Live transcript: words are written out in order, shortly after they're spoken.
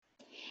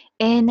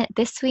In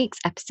this week's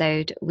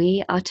episode,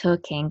 we are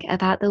talking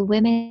about the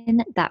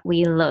women that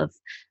we love,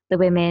 the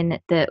women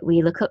that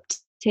we look up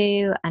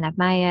to and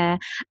admire,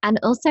 and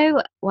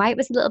also why it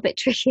was a little bit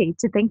tricky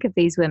to think of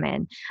these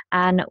women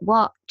and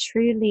what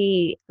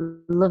truly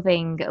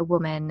loving a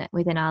woman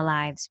within our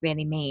lives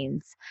really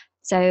means.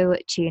 So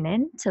tune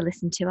in to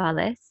listen to our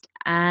list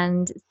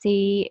and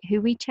see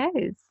who we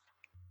chose.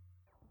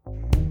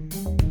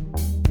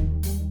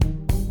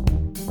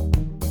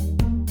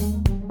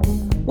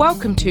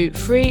 Welcome to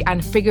Free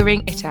and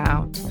Figuring It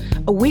Out,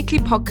 a weekly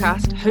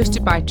podcast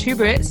hosted by two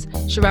Brits,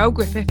 Sheryl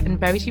Griffith and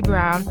Verity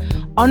Brown,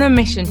 on a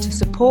mission to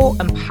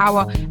support,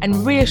 empower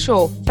and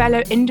reassure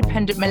fellow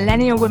independent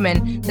millennial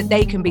women that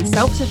they can be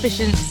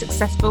self-sufficient,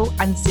 successful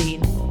and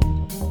seen.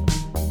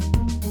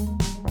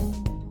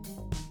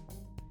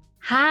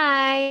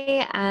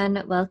 Hi,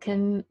 and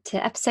welcome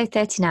to episode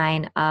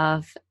 39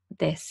 of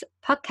this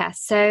podcast.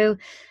 So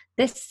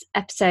this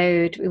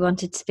episode, we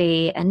wanted to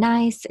be a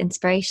nice,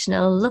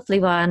 inspirational, lovely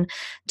one,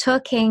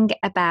 talking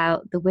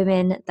about the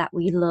women that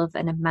we love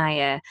and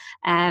admire.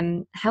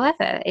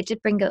 However, it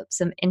did bring up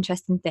some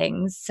interesting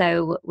things.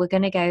 So we're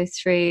going to go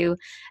through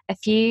a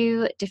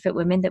few different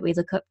women that we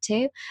look up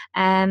to.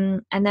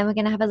 And then we're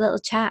going to have a little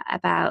chat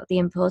about the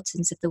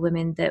importance of the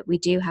women that we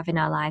do have in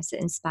our lives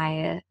that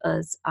inspire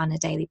us on a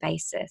daily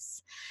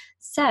basis.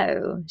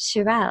 So,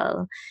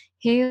 Sheryl,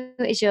 who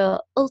is your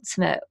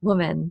ultimate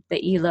woman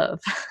that you love?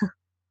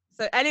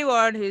 So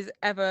anyone who's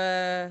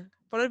ever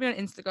followed me on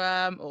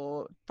Instagram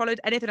or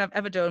followed anything I've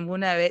ever done will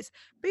know it's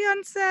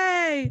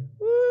Beyoncé.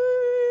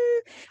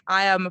 Woo!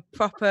 I am a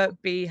proper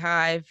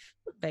beehive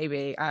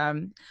baby.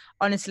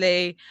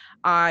 Honestly,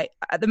 at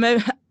the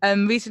moment,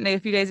 recently, a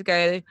few days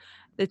ago,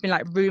 there's been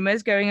like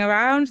rumors going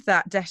around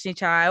that Destiny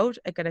Child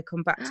are going to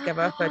come back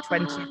together for a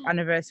 20th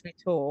anniversary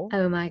tour.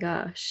 Oh my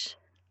gosh.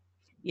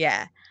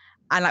 Yeah.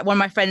 And like one of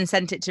my friends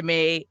sent it to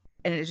me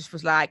and it just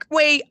was like,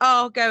 we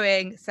are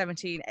going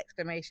 17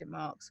 exclamation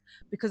marks,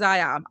 because I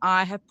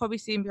have probably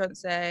seen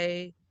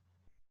Beyonce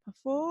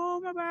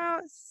perform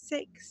about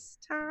 6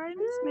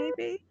 times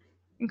maybe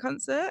in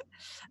concert.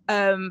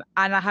 And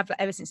I have,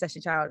 like, ever since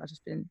Destiny Child, I've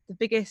just been the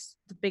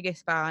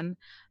biggest fan.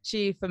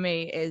 She for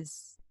me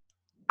is,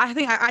 I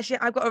think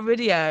I've got a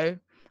video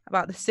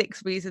about the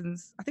 6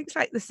 reasons. I think it's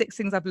like the 6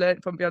 things I've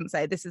learned from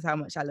Beyonce. This is how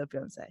much I love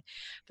Beyonce.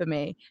 For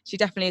me, she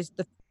definitely is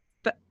the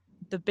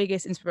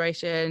biggest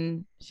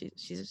inspiration.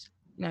 She's,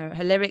 you know,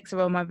 her lyrics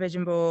are on my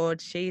vision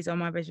board. She's on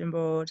my vision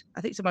board.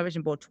 I think it's on my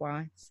vision board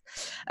twice.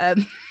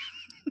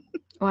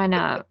 Why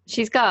not?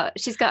 She's got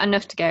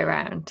enough to go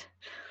around.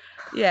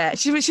 Yeah,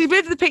 she's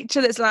with the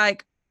picture that's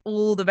like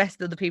all the best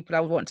of the people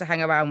I would want to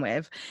hang around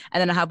with, and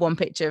then I have one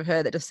picture of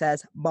her that just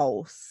says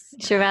boss.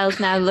 Sheryl's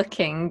now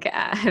looking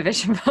at her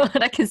vision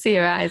board. I can see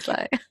her eyes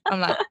like.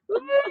 I'm like,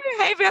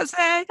 hey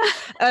Beyonce.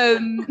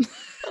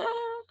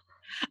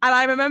 And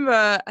I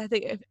remember, I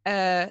think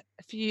a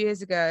few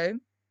years ago,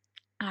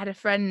 I had a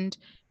friend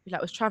who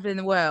like was traveling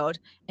the world,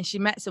 and she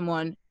met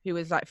someone who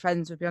was like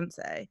friends with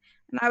Beyonce,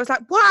 and I was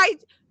like, why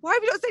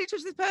have you not said you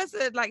trust this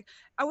person? Like,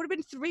 I would have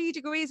been 3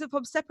 degrees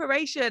from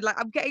separation. Like,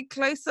 I'm getting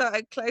closer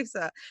and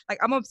closer. Like,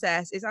 I'm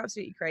obsessed. It's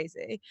absolutely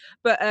crazy.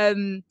 But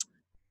the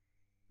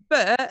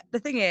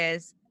thing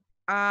is,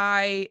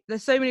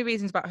 there's so many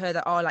reasons about her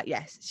that are like,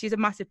 yes, she's a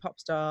massive pop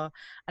star,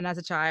 and as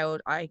a child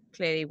I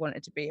clearly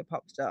wanted to be a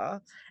pop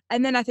star,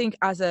 and then I think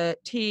as a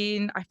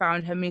teen I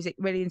found her music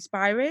really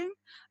inspiring.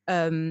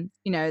 You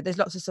know, there's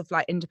lots of stuff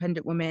like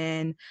Independent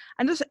Women,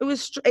 and just it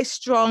was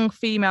strong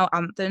female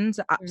anthems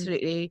that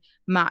absolutely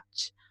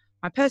match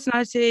my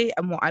personality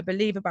and what I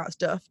believe about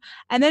stuff.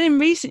 And then in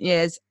recent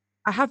years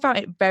I have found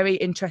it very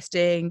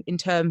interesting in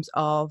terms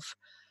of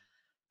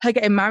her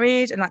getting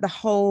married and like the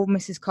whole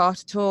Mrs.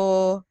 Carter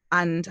tour,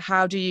 and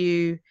how do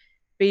you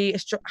be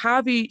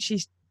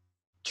she's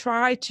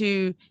tried to,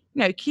 you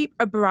know, keep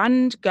a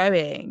brand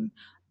going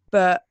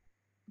but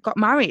got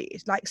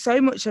married. Like,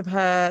 so much of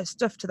her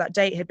stuff to that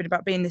date had been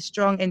about being this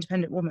strong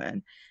independent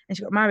woman, and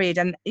she got married,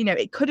 and you know,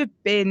 it could have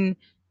been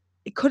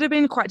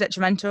quite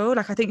detrimental.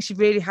 Like, I think she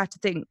really had to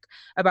think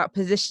about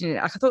positioning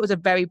it. Like, I thought it was a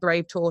very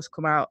brave tour to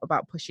come out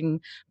about pushing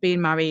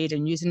being married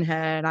and using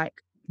her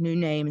like new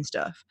name and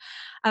stuff.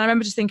 And I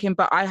remember just thinking,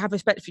 but I have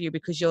respect for you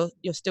because you're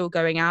still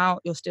going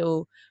out, you're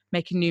still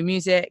making new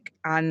music,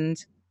 and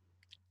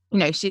you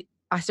know,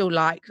 I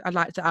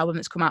liked the album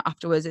that's come out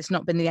afterwards. It's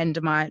not been the end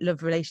of my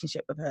love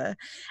relationship with her.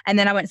 And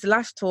then I went to the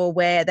last tour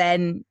where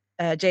then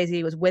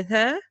Jay-Z was with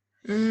her,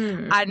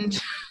 and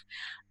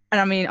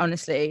I mean,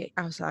 honestly,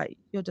 I was like,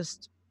 you're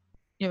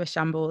a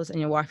shambles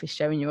and your wife is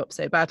showing you up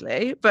so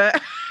badly.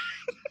 But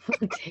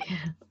Oh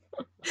dear.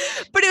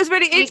 But it was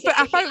really interesting.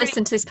 If you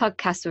listen to this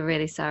podcast, we're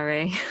really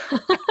sorry.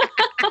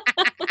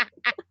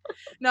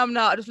 No, I'm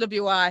not. I just love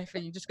your wife,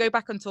 and you just go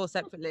back on tour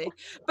separately.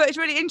 But it's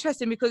really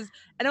interesting because,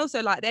 and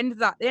also like the end of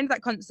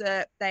that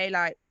concert, they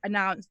like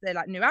announced their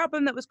like new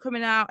album that was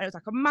coming out, and it was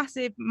like a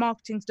massive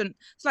marketing stunt.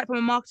 So like from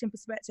a marketing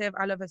perspective,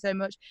 I love her so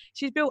much.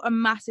 She's built a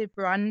massive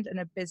brand and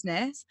a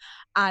business,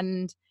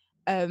 and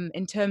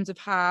in terms of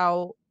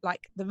how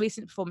like the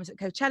recent performance at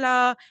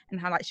Coachella and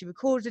how like she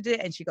recorded it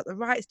and she got the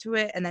rights to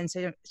it, and then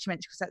so she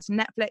mentioned because that's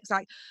Netflix.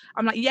 Like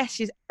I'm like, yes,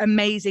 she's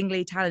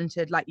amazingly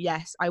talented. Like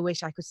yes, I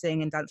wish I could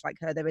sing and dance like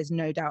her. There is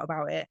no doubt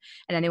about it.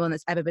 And anyone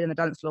that's ever been on the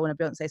dance floor when a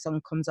Beyoncé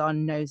song comes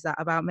on knows that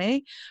about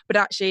me. But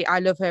actually, I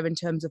love her in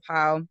terms of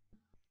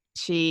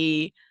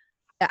she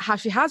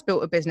has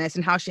built a business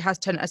and how she has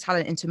turned her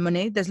talent into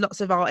money. There's lots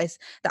of artists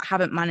that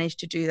haven't managed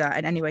to do that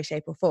in any way,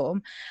 shape or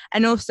form.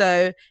 And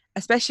also,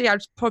 especially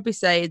I'd probably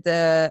say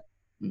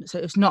so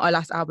it's not her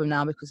last album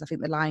now because I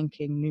think the Lion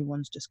King new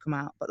one's just come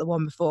out, but the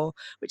one before,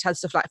 which had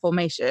stuff like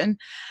Formation,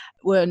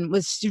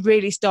 she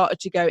really started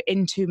to go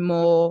into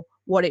more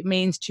what it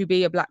means to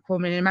be a Black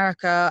woman in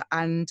America.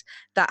 And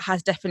that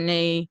has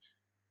definitely,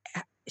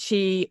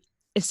 she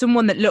is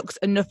someone that looks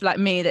enough like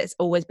me that's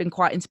always been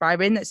quite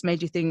inspiring, that's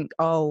made you think,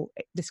 oh,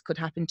 this could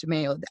happen to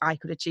me or I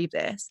could achieve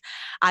this.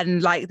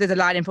 And like there's a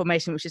line in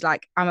Formation which is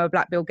like, I'm a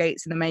Black Bill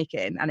Gates in the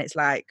making, and it's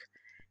like,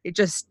 it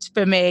just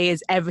for me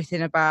is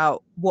everything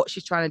about what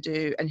she's trying to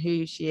do and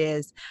who she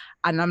is.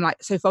 And I'm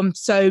like, so from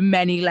so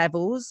many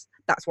levels,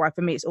 that's why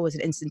for me it's always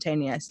an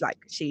instantaneous, like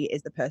she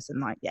is the person,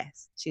 like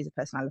yes, she's the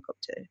person I look up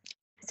to.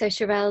 So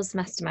Sheryl's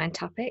mastermind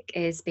topic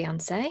is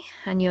Beyoncé,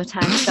 and your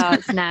time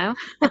starts now.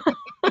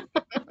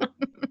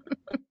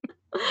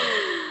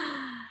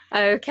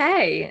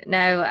 Okay,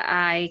 no,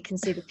 I can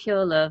see the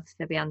pure love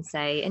for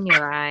Beyoncé in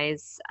your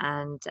eyes,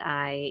 and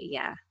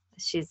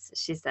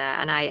she's there,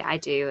 and I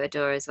do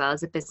adore her as well.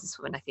 As a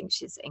businesswoman, I think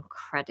she's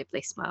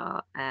incredibly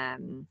smart,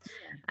 and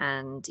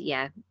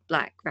yeah,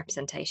 Black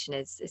representation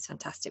is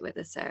fantastic with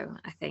her. So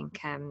I think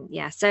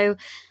so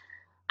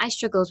I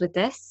struggled with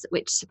this,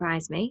 which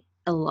surprised me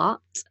a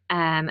lot,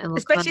 and we'll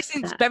especially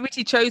since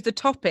Verity chose the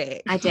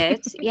topic. I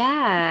did,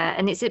 yeah,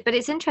 and but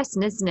it's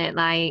interesting, isn't it?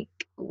 Like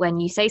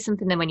when you say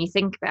something, then when you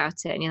think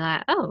about it, and you're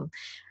like, oh,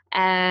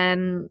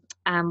 and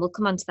we'll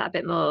come on to that a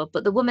bit more.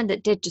 But the woman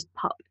that did just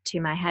pop to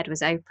my head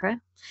was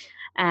Oprah,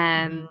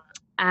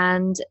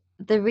 and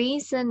the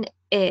reason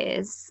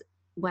is,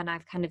 when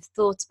I've kind of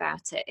thought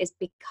about it, is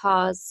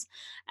because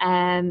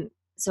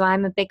so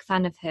I'm a big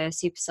fan of her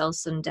Super Soul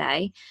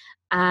Sunday.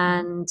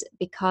 And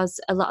because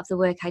a lot of the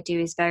work I do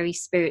is very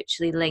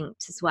spiritually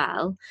linked as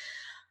well,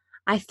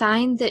 I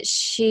find that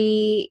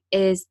she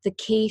is the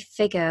key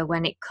figure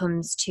when it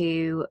comes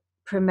to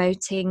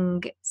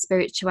promoting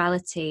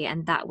spirituality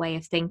and that way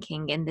of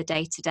thinking in the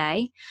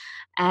day-to-day,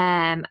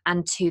 and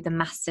to the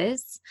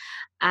masses.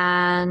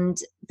 And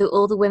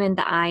all the women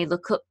that I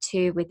look up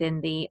to within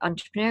the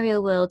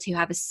entrepreneurial world who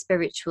have a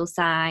spiritual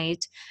side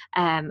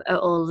are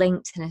all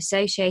linked and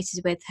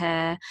associated with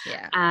her.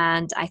 Yeah.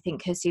 And I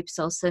think her Super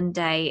Soul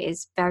Sunday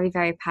is very,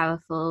 very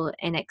powerful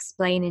in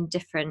explaining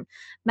different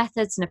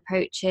methods and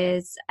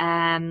approaches.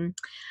 And,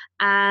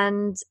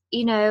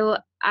 you know,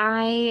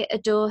 I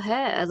adore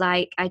her.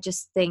 Like, I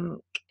just think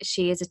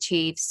she has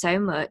achieved so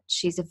much.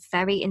 She's a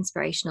very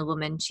inspirational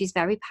woman. She's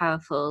very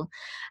powerful.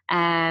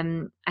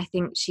 I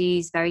think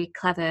she's very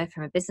clever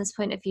from a business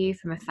point of view,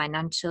 from a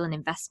financial and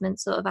investment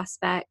sort of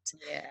aspect.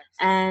 Yeah.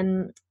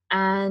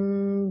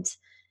 And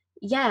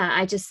yeah,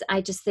 I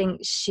just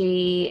think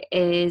she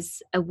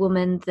is a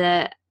woman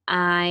that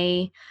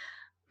I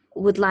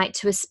would like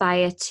to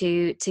aspire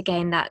to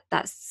gain that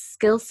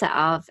skill set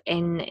of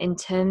in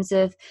terms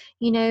of,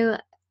 you know,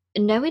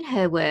 knowing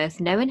her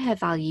worth, knowing her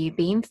value,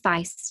 being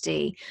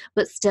feisty,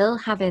 but still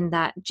having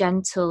that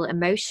gentle,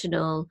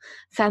 emotional,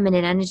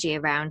 feminine energy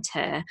around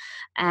her,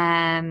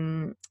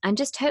 and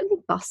just totally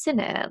bossing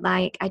it.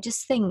 Like, I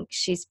just think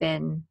she's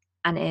been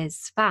and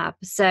is fab.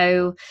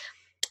 So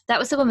that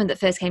was the woman that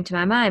first came to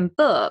my mind,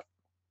 but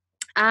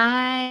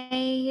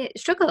I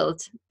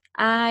struggled.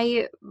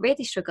 I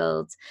really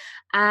struggled.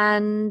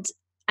 And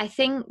I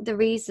think the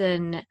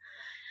reason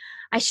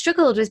I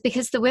struggled was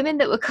because the women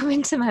that were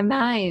coming to my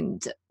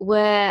mind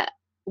were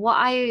what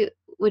I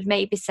would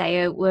maybe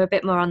say were a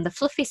bit more on the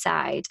fluffy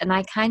side. And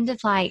I kind of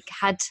like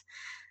had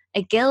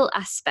a guilt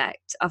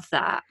aspect of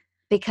that,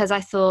 because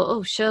I thought,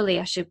 oh, surely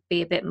I should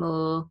be a bit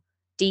more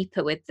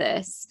deeper with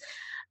this.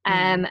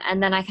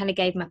 And then I kind of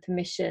gave my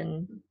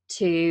permission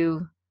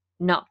to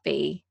not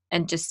be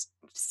and just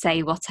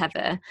say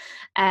whatever.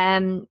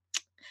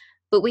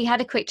 But we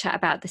had a quick chat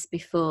about this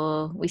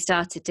before we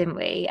started, didn't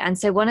we? And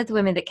so one of the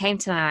women that came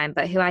to my mind,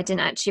 but who I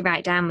didn't actually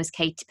write down, was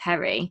Katy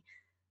Perry,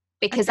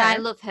 because I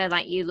love her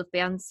like you love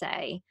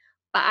Beyonce.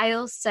 But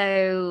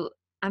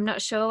I'm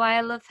not sure why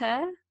I love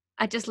her.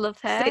 I just love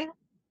her.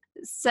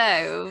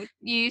 So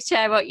you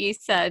share what you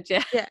said,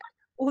 yeah. Yeah.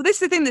 Well,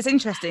 this is the thing that's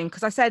interesting,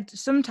 because I said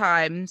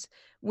sometimes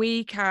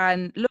we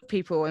can love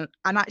people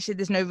and actually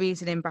there's no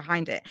reasoning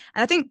behind it.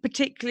 And I think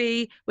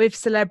particularly with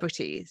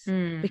celebrities,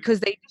 because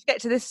they get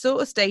to this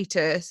sort of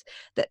status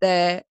that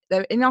they're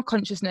in our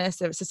consciousness,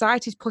 that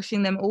society's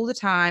pushing them all the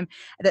time,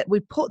 that we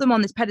put them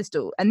on this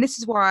pedestal. And this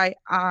is why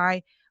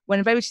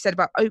when Verity said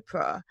about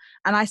Oprah,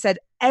 and I said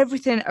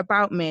everything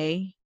about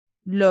me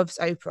loves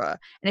Oprah.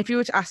 And if you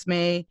were to ask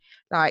me,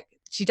 like,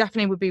 she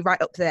definitely would be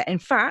right up there. In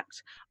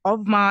fact,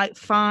 of my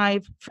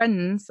 5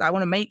 friends I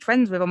want to make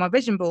friends with on my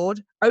vision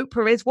board,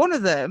 Oprah is one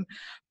of them.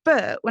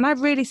 But when I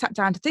really sat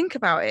down to think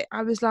about it,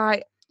 I was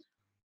like,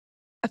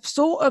 I've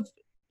sort of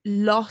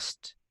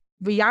lost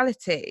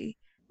reality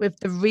with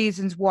the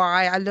reasons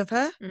why I love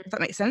her. If that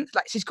makes sense.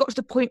 Like, she's got to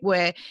the point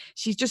where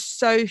she's just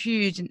so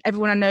huge and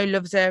everyone I know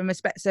loves her and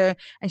respects her,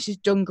 and she's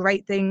done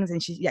great things,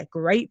 and she's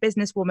great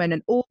businesswoman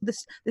and all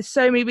this. There's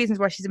so many reasons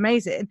why she's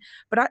amazing.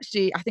 But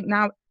actually, I think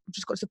now I've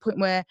just got to the point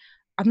where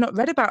I've not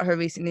read about her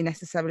recently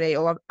necessarily,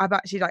 or I've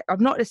actually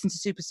I've not listened to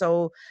Super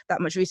Soul that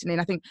much recently.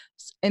 And I think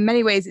in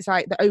many ways it's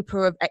like the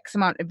Oprah of X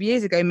amount of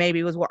years ago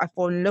maybe was what I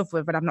fall in love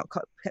with and I've not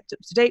kept up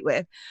to date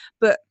with.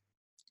 But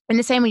in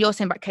the same way you're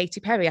saying about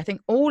Katy Perry, I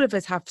think all of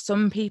us have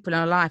some people in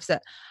our lives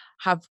that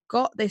have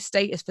got this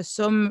status for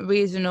some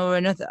reason or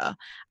another,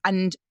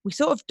 and we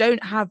sort of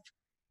don't have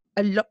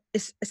a lot.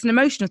 It's an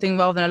emotional thing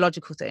rather than a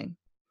logical thing.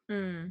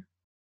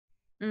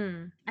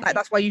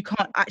 That's why you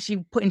can't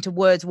actually put into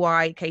words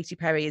why Katy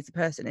Perry is a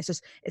person.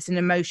 It's an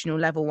emotional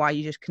level why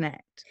you just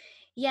connect.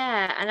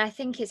 Yeah, and I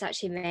think it's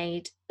actually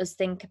made us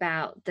think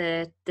about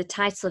the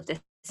title of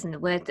this and the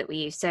word that we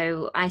use.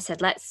 So I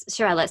said, let's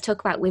talk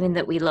about women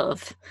that we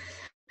love.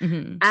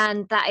 Mm-hmm.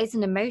 And that is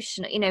an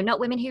emotional, not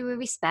women who we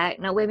respect,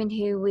 not women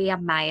who we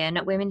admire,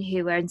 not women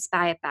who we're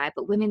inspired by,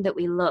 but women that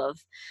we love.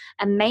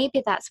 And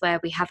maybe that's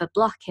where we have a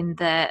block in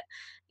that,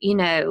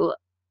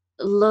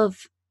 love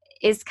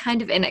is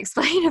kind of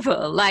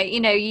inexplainable. Like,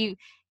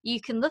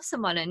 you can love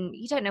someone and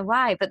you don't know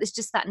why, but there's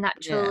just that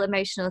natural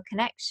emotional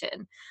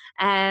connection.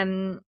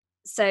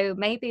 So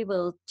maybe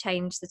we'll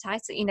change the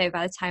title,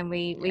 by the time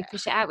we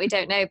push it out. We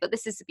don't know, but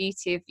this is the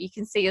beauty of, you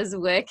can see us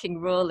working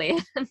rawly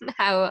and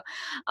how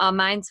our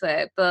minds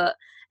work. But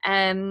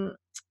no,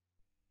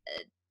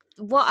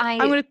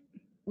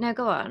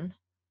 go on.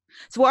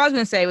 So what I was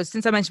going to say was,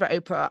 since I mentioned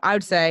about Oprah, I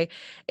would say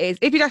is,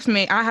 if you'd ask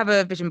me, I have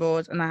a vision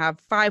board and I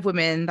have 5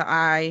 women that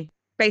I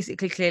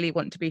basically clearly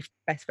want to be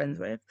best friends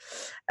with.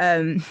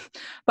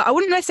 But I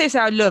wouldn't necessarily say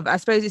I love. I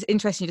suppose it's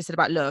interesting you just said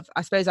about love.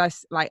 I suppose I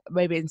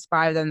maybe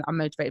inspire them, I'm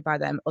motivated by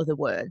them, other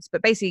words.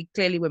 But basically,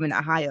 clearly women that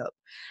are high up.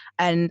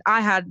 And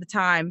I had the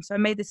time, so I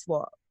made this,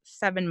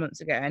 7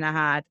 months ago, and I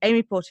had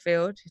Amy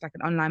Porterfield, who's like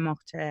an online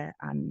marketer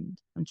and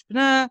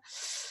entrepreneur.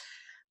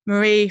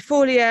 Marie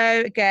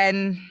Forleo,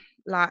 again,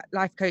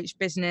 life coach,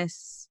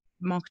 business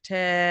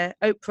marketer.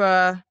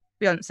 Oprah,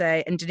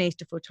 Beyoncé, and Denise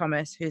DeFore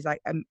Thomas, who's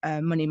like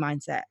a money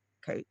mindset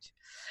coach.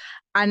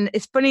 And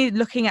it's funny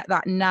looking at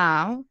that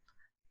now,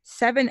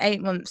 7-8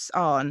 months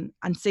on,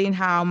 and seeing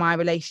how my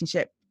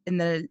relationship in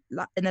the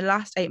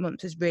last 8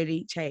 months has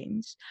really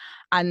changed.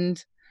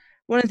 And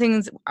one of the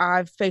things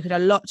I've spoken a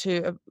lot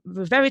to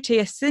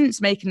Verity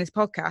since making this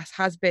podcast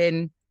has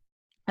been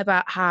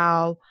about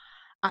how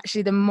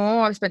actually the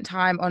more I've spent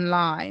time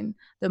online,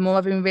 the more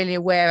I've been really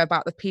aware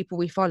about the people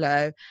we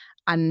follow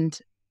and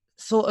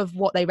sort of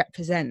what they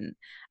represent.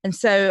 And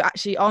so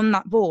actually on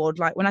that board,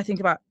 like when I think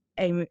about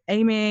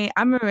Amy,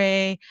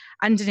 Anne-Marie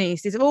and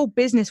Denise, these are all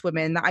business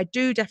women that I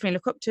do definitely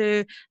look up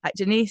to, like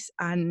Denise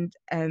and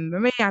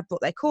Marie. I've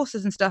bought their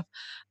courses and stuff,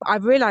 but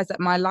I've realized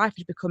that my life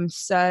has become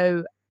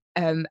so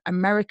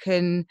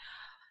American.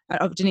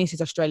 Denise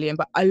is Australian,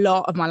 but a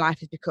lot of my life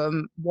has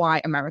become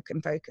white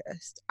American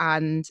focused.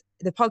 And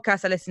the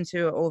podcasts I listen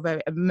to are all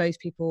most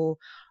people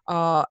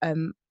are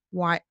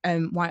white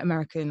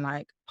American,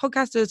 like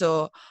podcasters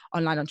or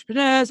online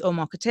entrepreneurs or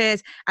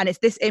marketers. And it's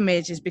this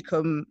image has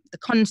become the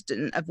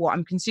constant of what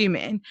I'm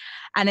consuming.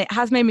 And it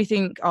has made me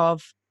think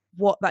of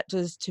what that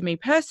does to me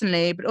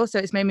personally, but also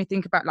it's made me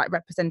think about like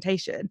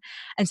representation.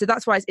 And so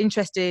that's why it's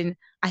interesting.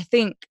 I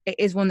think it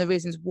is one of the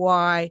reasons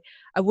why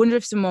I wonder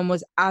if someone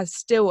was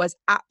still as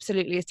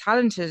absolutely as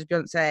talented as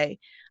Beyonce,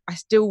 I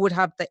still would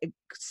have the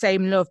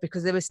same love,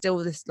 because there was still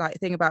this like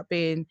thing about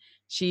being,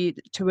 she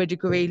to a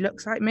degree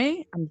looks like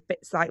me and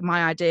fits like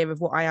my idea of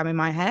what I am in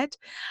my head.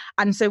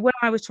 And so when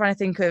I was trying to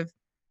think of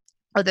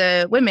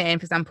other women,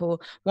 for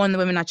example, one of the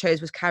women I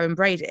chose was Karen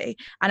Brady.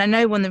 And I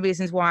know one of the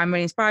reasons why I'm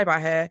really inspired by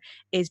her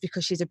is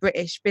because she's a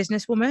British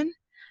businesswoman.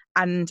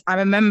 And I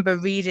remember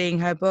reading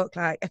her book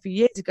like a few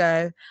years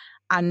ago,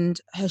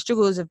 and her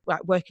struggles of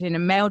like working in a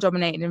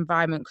male-dominated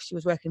environment, because she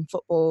was working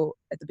football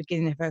at the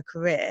beginning of her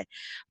career,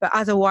 but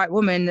as a white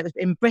woman that was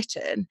in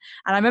Britain.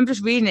 And I remember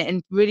just reading it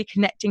and really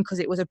connecting, because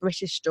it was a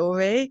British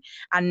story.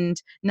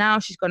 And now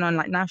she's gone on,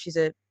 like now she's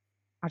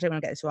I don't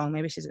want to get this wrong,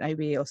 maybe she's an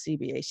OBE or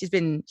CBE.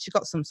 She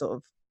got some sort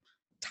of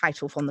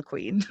title from the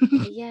Queen.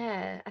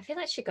 Yeah, I feel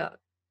like she got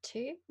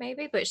 2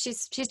 maybe, but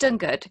she's done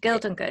good. Girl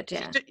done good,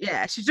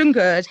 yeah. She's done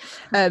good.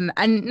 And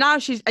now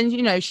she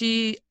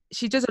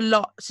does a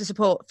lot to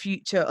support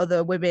future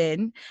other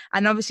women,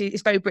 and obviously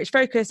it's very British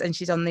focused, and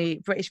she's on the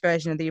British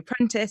version of The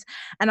Apprentice.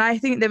 And I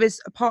think there is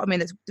a part of me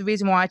that's the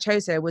reason why I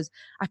chose her was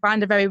I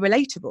find her very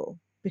relatable,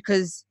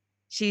 because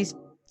she's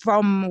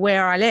from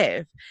where I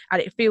live,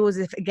 and it feels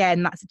as if,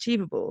 again, that's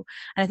achievable.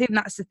 And I think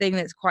that's the thing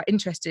that's quite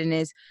interesting,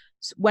 is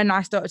when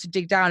I started to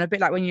dig down, a bit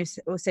like when you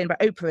were saying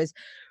about Oprah, is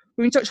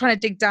when we start trying to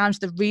dig down to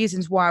the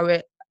reasons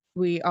why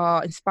we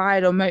are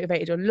inspired or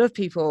motivated or love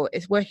people,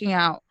 it's working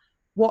out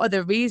what are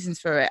the reasons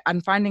for it,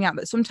 and finding out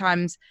that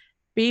sometimes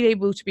being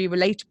able to be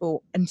relatable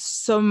in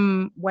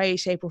some way,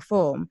 shape, or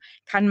form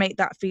can make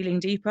that feeling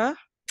deeper.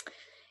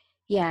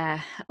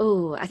 Yeah.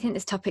 Oh, I think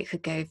this topic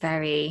could go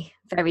very,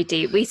 very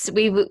deep. We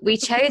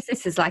chose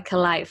this as like a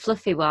light,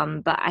 fluffy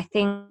one, but I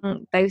think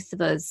both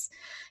of us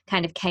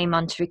kind of came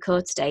on to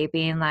record today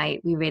being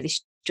like we really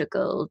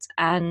struggled.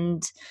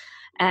 And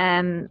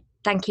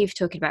thank you for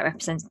talking about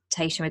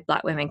representation with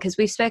Black women, because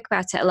we've spoke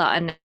about it a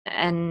lot.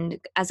 And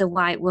as a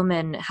white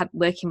woman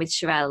working with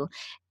Sheryl,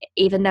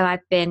 even though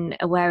I've been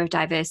aware of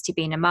diversity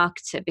being a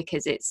marketer,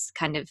 because it's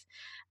kind of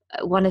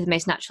one of the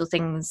most natural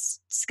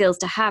skills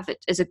to have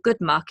as a good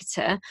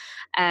marketer,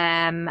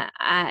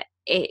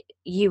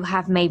 you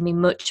have made me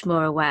much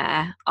more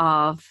aware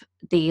of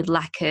the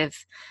lack of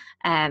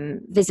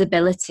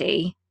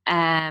visibility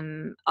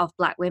of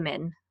Black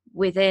women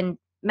within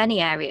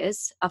many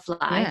areas of life.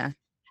 Yeah.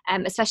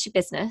 Especially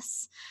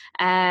business,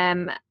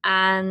 and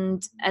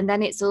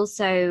then it's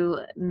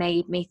also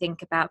made me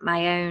think about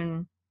my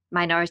own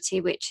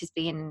minority, which has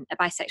been a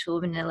bisexual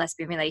woman in a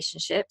lesbian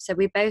relationship. So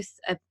we both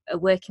are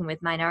working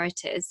with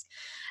minorities,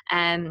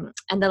 and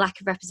the lack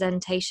of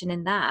representation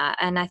in that.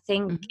 And I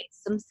think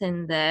it's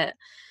something that,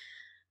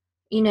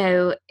 you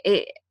know,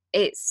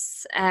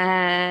 it's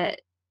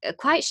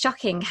quite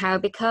shocking how,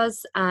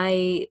 because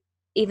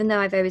even though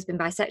I've always been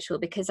bisexual,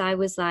 because I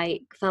was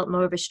like, felt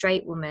more of a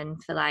straight woman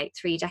for like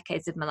 3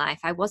 decades of my life,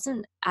 I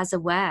wasn't as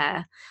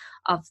aware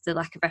of the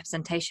lack of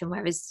representation,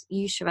 whereas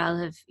you,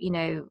 Sheryl, have, you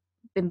know,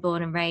 been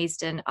born and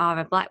raised and are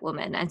a Black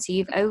woman, and so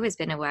you've always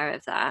been aware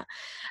of that.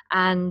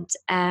 And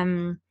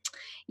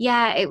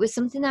yeah, it was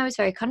something I was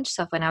very conscious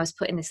of when I was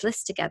putting this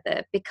list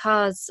together,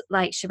 because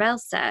like Sheryl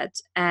said,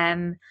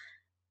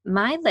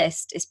 my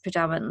list is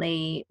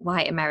predominantly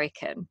white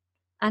American.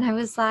 And I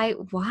was like,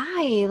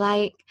 why?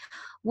 Like,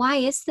 why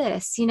is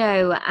this? You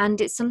know, and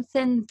it's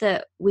something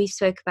that we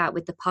spoke about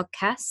with the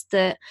podcast,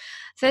 that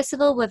first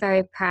of all, we're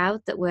very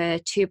proud that we're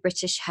 2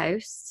 British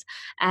hosts,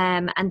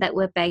 and that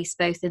we're based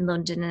both in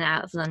London and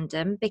out of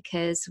London,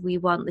 because we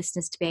want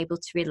listeners to be able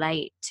to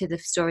relate to the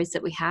stories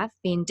that we have,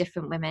 being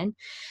different women.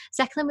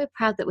 Secondly, we're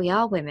proud that we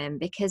are women,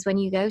 because when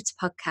you go to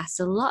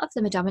podcasts, a lot of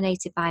them are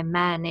dominated by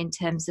men in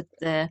terms of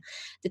the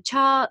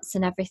charts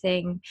and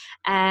everything.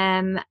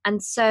 And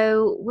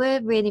so we're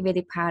really,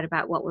 really proud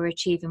about what we're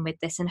achieving with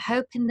this, and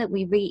hoping that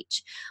we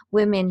reach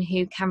women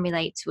who can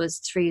relate to us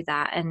through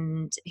that,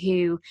 and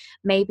who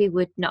maybe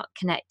would not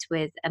connect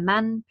with a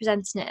man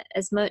presenting it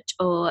as much,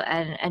 or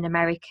an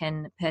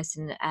American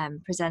person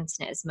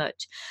presenting it as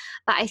much.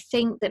 But I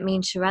think that me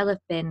and Sheryl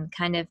have been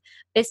kind of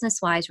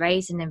business-wise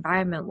raised in an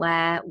environment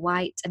where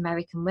white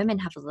American women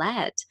have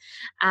led,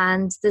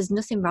 and there's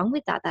nothing wrong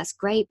with that. That's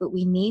great, but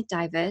we need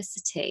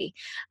diversity.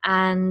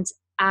 And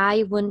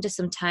I wonder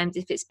sometimes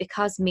if it's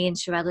because me and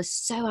Sheryl are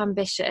so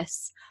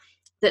ambitious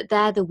that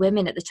they're the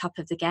women at the top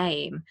of the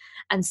game.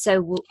 And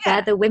so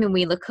they're the women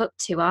we look up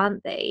to,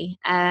 aren't they?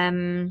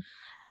 And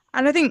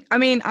I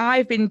mean,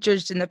 I've been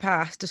judged in the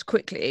past just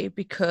quickly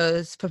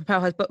because for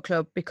Propel House Book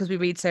Club, because we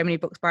read so many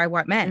books by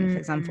white men, for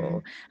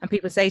example, and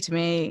people say to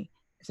me,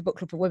 it's a book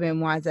club for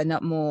women, why is there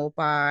not more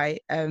by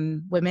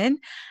women?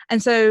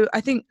 And so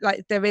I think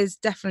like there is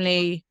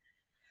definitely,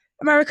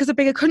 America's a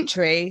bigger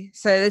country,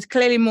 so there's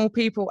clearly more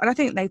people, and I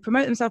think they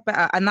promote themselves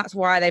better, and that's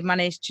why they've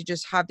managed to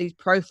just have these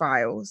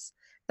profiles.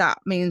 That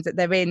means that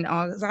they're in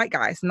our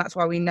zeitgeist, and that's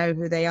why we know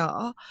who they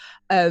are.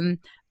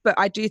 But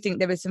I do think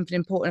there is something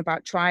important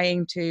about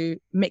trying to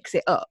mix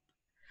it up.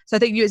 So I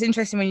think it was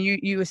interesting when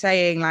you were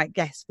saying, like,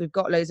 yes, we've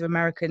got loads of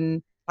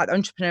American, like the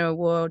Entrepreneur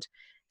Award,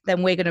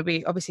 then we're going to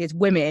be, obviously as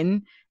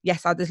women,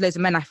 yes, there's loads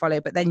of men I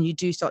follow, but then you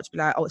do start to be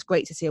like, oh, it's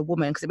great to see a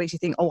woman, because it makes you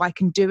think, oh, I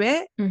can do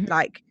it.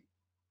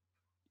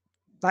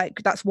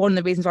 Like that's one of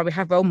the reasons why we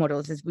have role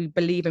models, is we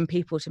believe in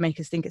people to make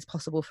us think it's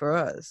possible for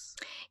us.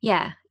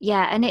 Yeah,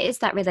 and it is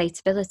that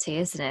relatability,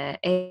 isn't it?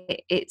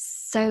 It's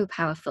so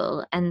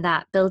powerful, and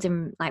that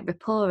building like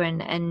rapport,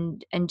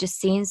 and just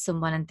seeing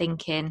someone and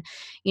thinking,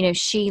 you know,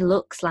 she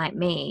looks like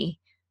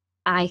me,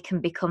 I can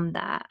become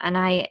that.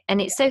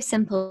 And it's so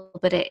simple,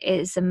 but it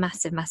is a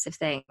massive, massive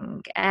thing.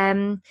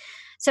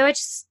 So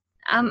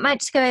I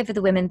might just go over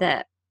the women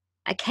that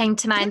came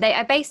to mind.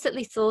 I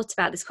basically thought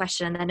about this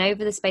question, and then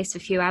over the space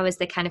of a few hours,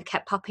 they kind of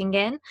kept popping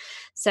in.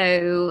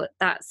 So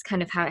that's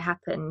kind of how it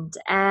happened.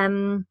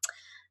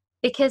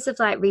 Because of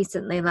like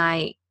recently,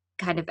 like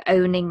kind of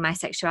owning my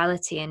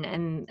sexuality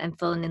and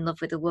falling in love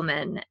with a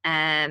woman,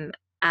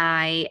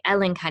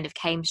 Ellen kind of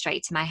came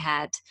straight to my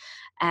head.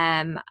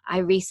 I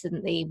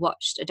recently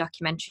watched a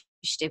documentary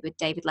she did with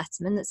David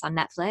Letterman that's on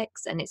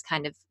Netflix, and it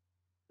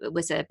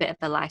was a bit of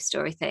a life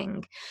story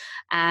thing.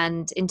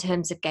 And in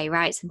terms of gay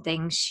rights and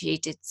things, she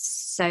did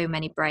so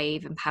many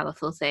brave and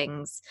powerful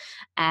things.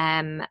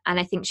 And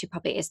I think she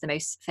probably is the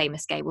most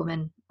famous gay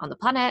woman on the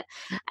planet.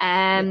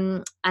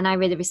 And I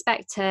really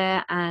respect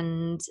her.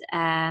 And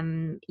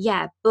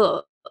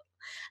but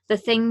the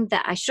thing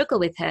that I struggle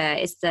with her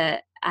is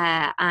that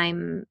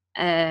I'm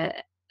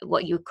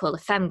what you would call a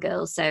femme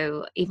girl.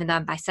 So even though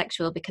I'm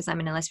bisexual, because I'm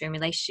in a lesbian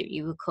relationship,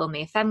 you would call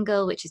me a femme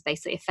girl, which is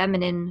basically a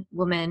feminine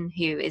woman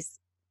who is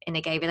in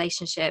a gay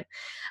relationship,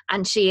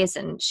 and she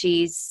isn't.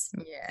 She's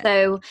Yeah.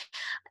 so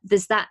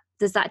there's that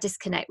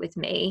disconnect with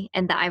me,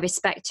 and that I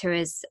respect her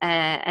as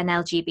an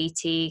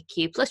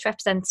LGBTQ plus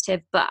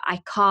representative, but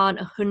I can't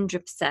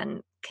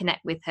 100%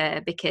 connect with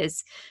her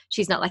because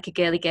she's not like a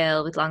girly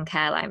girl with long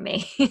hair like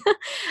me.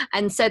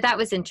 And so that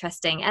was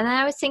interesting. And then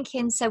I was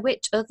thinking, so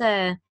which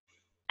other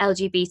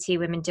LGBT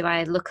women do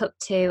I look up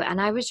to? And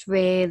I was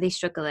really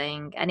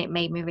struggling, and it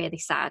made me really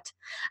sad.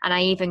 And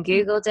I even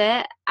Googled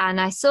it,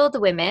 and I saw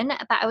the women,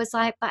 but I was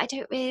like, but I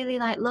don't really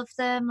like love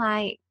them.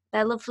 Like,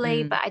 they're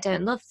lovely, but I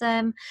don't love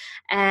them.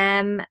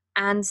 And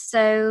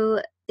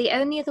so the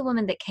only other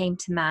woman that came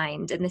to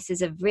mind, and this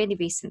is a really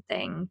recent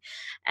thing,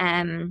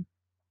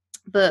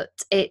 but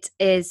it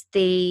is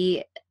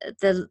the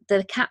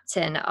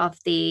captain of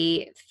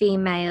the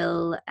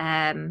female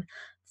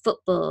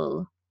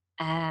football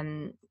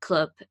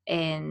club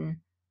in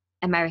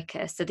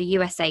America, so the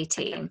USA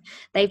team.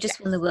 They've just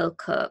won the World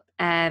Cup.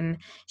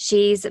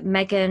 She's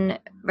Megan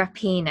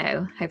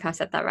Rapinoe, hope I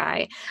said that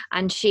right,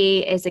 and she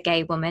is a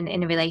gay woman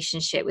in a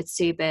relationship with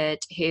Sue Bird,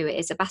 who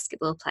is a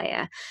basketball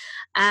player.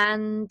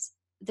 And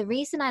the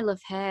reason I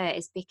love her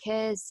is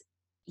because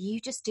you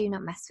just do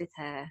not mess with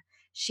her.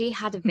 She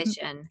had a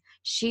vision.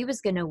 She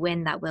was going to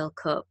win that World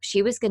Cup.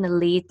 She was going to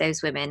lead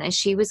those women, and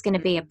she was going to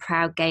be a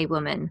proud gay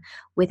woman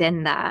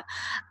within that.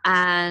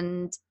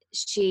 And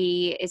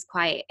she is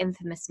quite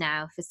infamous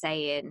now for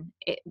saying,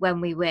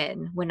 when we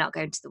win, we're not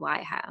going to the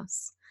White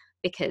House,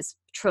 because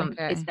Trump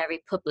is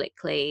very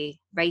publicly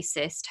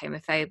racist,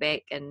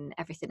 homophobic, and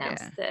everything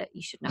else that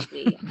you should not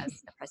be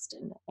as a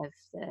president of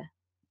the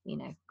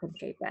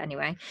country. But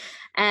anyway,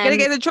 gonna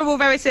get in trouble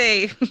very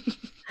soon.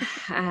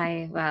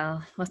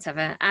 well,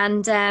 whatever.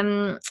 And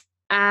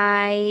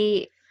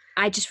I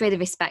just really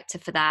respect her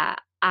for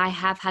that. I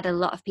have had a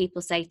lot of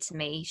people say to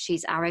me,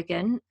 she's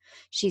arrogant,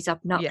 she's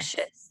obnoxious.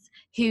 Yes.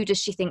 Who does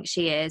she think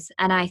she is?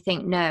 And I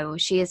think, no,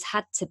 she has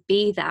had to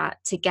be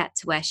that to get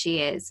to where she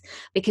is,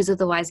 because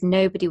otherwise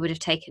nobody would have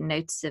taken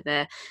notice of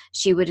her.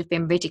 She would have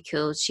been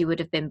ridiculed, she would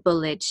have been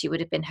bullied, she would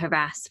have been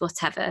harassed,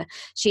 whatever.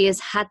 She has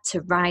had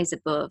to rise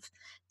above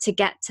to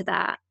get to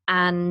that.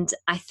 And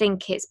I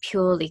think it's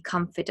purely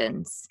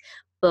confidence.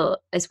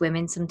 But as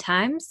women,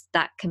 sometimes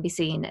that can be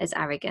seen as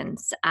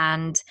arrogance.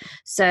 And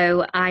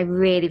so I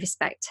really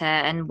respect her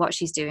and what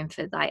she's doing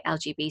for like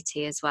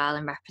LGBT as well,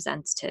 and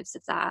representatives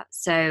of that.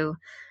 So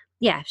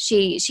yeah,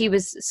 she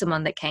was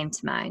someone that came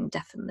to mind,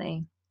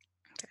 definitely.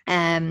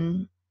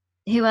 Who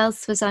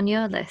else was on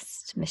your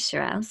list, Miss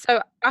Sheryl?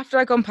 So after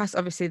I'd gone past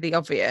obviously the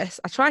obvious,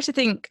 I tried to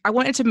think, I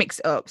wanted to mix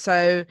it up.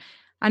 So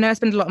I know I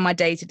spend a lot of my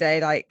day to day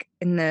like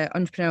in the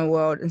entrepreneurial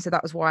world, and so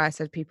that was why I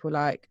said people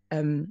like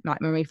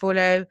Marie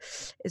Forleo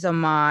is on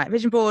my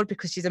vision board,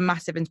 because she's a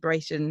massive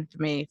inspiration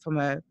for me from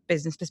a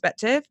business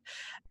perspective.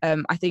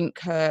 I think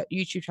her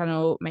YouTube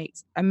channel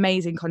makes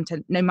amazing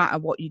content no matter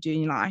what you do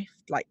in your life,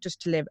 like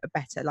just to live a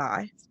better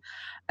life.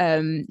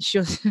 And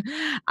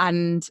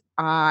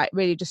I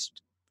really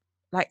just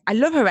like, I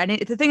love her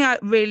energy. The thing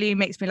that really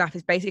makes me laugh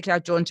is basically I'm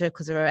drawn to her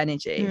because of her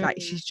energy.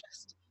 Like she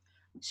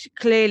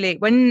clearly,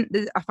 when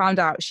I found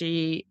out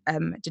she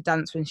did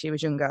dance when she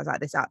was younger, I was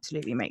like, this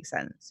absolutely makes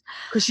sense,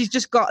 because she's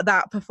just got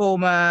that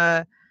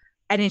performer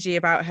energy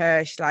about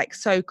her. She's like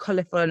so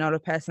colourful and all her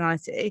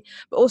personality,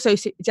 but also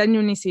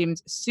genuinely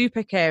seems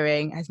super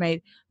caring, has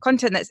made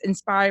content that's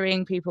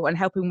inspiring people and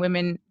helping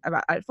women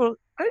about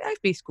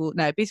B school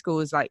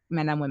is like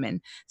men and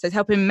women, so it's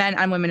helping men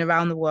and women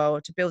around the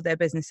world to build their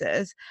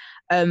businesses,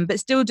 but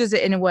still does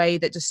it in a way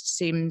that just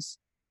seems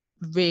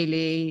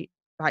really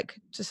like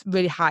just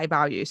really high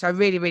value. So I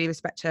really, really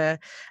respect her.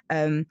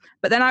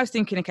 But then I was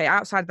thinking, okay,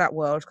 outside that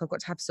world, I've got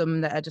to have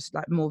some that are just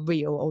like more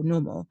real or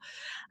normal.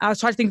 I was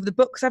trying to think of the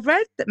books I've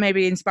read that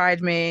maybe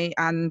inspired me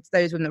and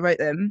those women that wrote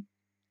them.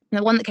 And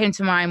the one that came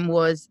to mind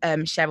was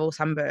Sheryl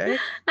Sandberg.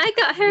 I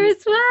got her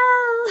as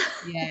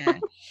well. Yeah.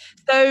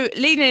 So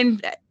Lean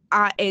In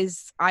I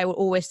will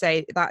always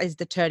say that is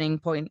the turning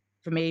point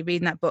for me.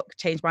 Reading that book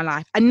changed my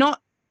life. And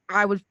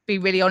I would be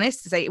really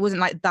honest to say it wasn't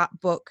like that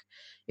book.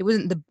 It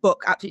wasn't the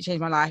book absolutely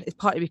changed my life. It's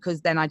partly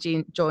because then I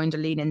joined a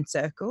Lean In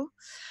circle.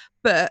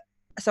 But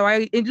so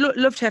I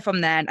loved her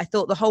from then. I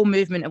thought the whole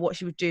movement of what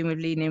she was doing with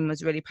Lean In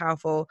was really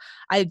powerful.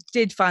 I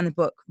did find the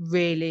book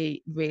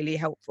really, really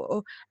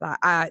helpful. Like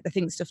I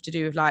think stuff to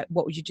do with like,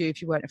 what would you do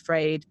if you weren't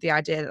afraid? The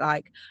idea that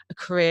like a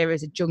career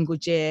is a jungle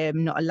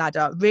gym, not a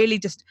ladder. Really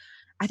just,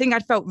 I think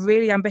I'd felt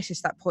really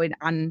ambitious at that point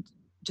and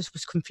just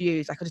was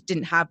confused. Like I just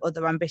didn't have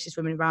other ambitious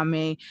women around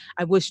me.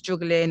 I was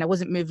struggling. I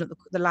wasn't moving up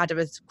the ladder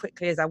as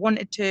quickly as I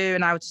wanted to.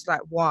 And I was just like,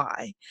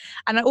 why?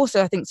 And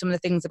I think some of the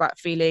things about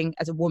feeling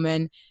as a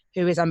woman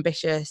who is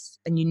ambitious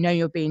and you know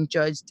you're being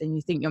judged and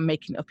you think you're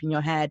making it up in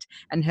your head,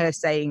 and her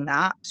saying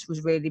that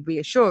was really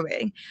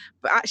reassuring.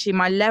 But actually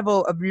my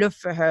level of love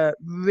for her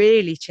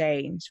really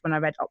changed when I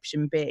read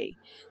Option B.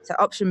 So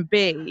Option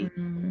B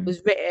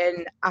was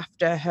written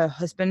after her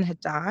husband had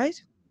died.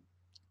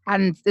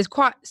 And there's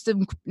quite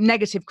some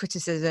negative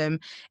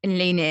criticism in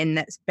Lean In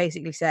that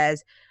basically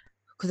says,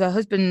 because her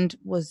husband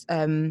was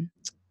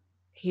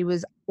he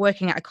was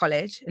working at a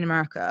college in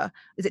America.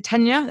 Is it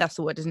tenure? That's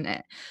the word, isn't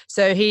it?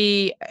 So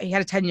he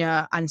had a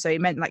tenure, and so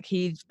it meant like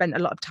he spent a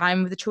lot of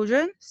time with the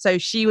children. So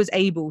she was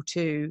able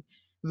to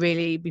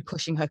really be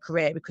pushing her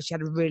career because she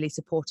had a really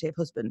supportive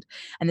husband.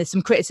 And there's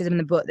some criticism in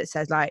the book that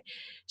says like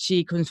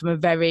she comes from a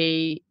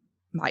very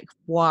like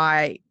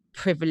white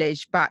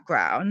privileged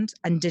background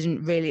and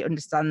didn't really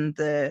understand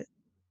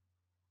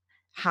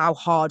how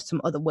hard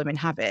some other women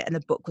have it, and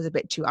the book was a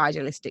bit too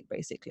idealistic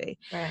basically.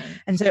 Right.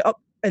 And so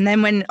and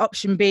then when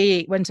option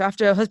B went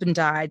after her husband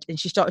died, and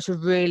she started to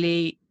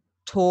really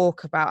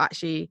talk about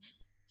actually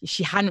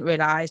she hadn't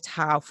realized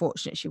how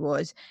fortunate she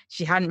was.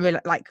 She hadn't really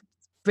like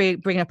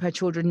bringing up her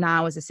children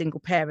now as a single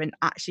parent,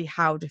 actually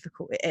how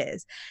difficult it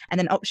is. And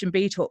then option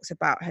B talks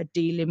about her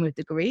dealing with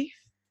the grief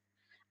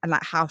and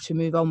like how to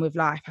move on with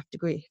life after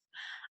grief.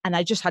 And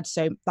I just had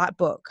that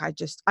book, I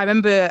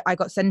remember I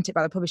got sent it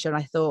by the publisher, and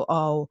I thought,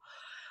 oh,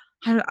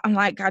 I'm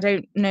like,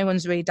 no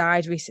one's really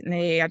died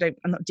recently. I'm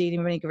not dealing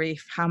with any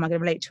grief. How am I going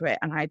to relate to it?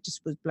 And I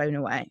just was blown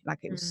away. Like,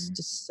 it was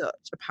just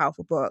such a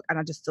powerful book. And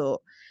I just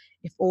thought,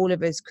 if all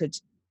of us could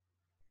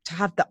to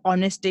have the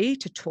honesty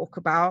to talk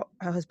about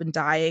her husband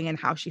dying and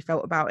how she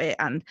felt about it,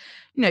 and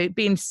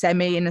being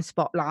semi in the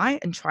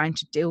spotlight and trying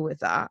to deal with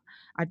that,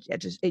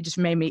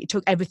 it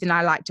took everything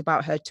I liked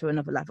about her to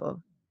another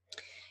level.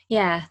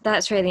 Yeah,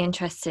 that's really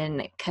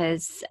interesting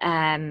because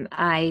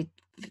I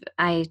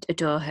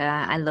adore her.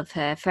 I love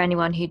her. For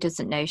anyone who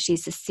doesn't know,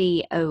 she's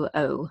the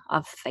COO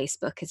of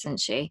Facebook, isn't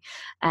she?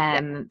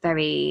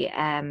 Very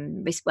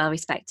well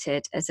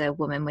respected as a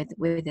woman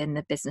within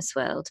the business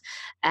world.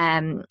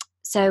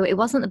 So it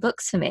wasn't the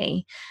books for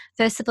me.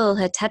 First of all,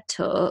 her TED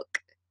Talk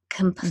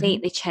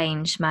completely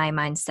changed my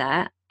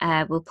mindset.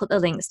 We'll put the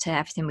links to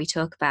everything we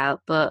talk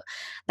about, but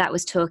that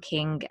was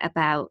talking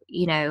about,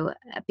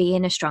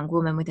 being a strong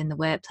woman within the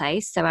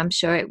workplace. So I'm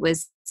sure it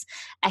was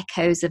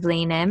echoes of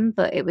Lean In,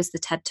 but it was the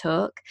TED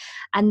Talk.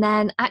 And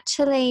then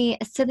actually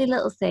a silly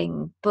little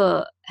thing,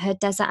 but her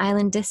Desert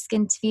Island Disc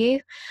interview,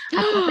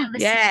 I probably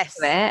listened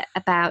to it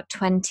about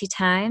 20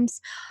 times.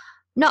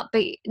 Not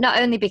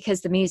only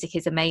because the music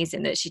is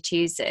amazing that she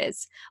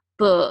chooses,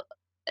 but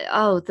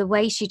the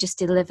way she just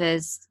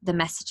delivers the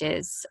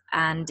messages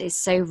and is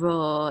so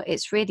raw,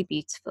 it's really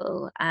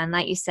beautiful. And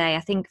like you say, I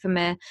think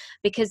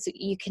because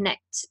you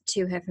connect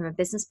to her from a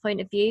business point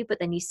of view, but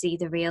then you see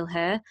the real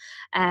her.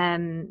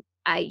 It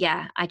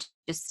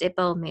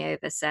bowled me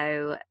over.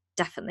 So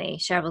definitely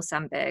Sheryl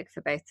Sandberg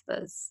for both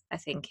of us, I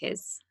think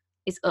is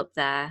up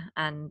there.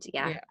 And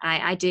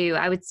I do,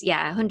 I would,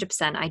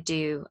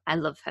 100%. I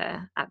love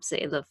her,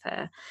 absolutely love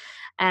her.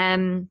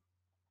 I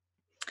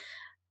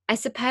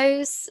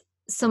suppose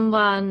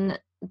someone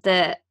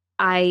that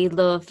I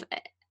love,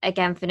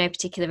 again for no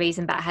particular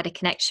reason, but I had a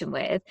connection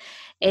with,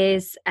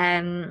 is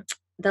the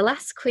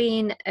last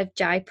Queen of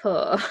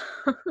Jaipur.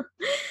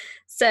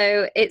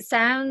 So it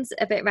sounds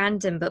a bit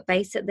random, but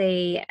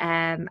basically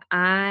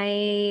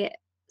I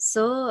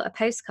saw a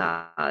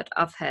postcard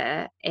of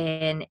her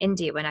in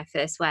India when I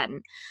first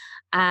went,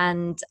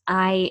 and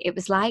it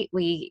was like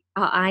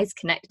our eyes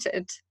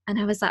connected, and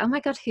I was like, oh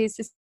my god, who's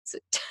this?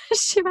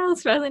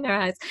 Cheryl's rolling her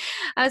eyes.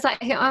 I was like,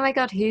 oh my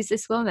god, who's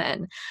this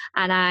woman?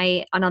 And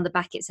on the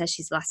back it says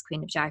she's the last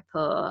Queen of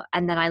Jaipur,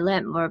 and then I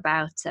learnt more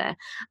about her.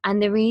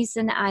 And the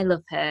reason I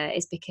love her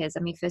is because, I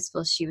mean, first of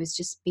all, she was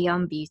just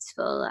beyond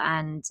beautiful,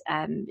 and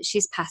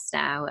she's passed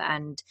now,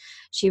 and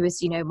she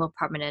was, more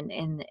prominent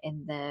in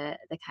the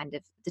kind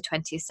of the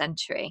 20th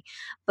century.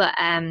 But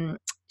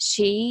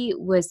she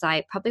was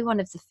like probably one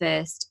of the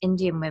first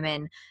Indian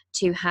women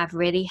to have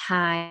really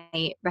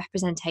high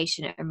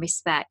representation and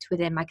respect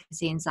within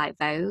magazines like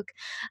Vogue.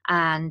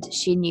 And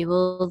she knew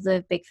all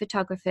the big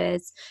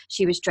photographers.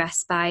 She was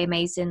dressed by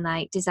amazing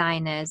like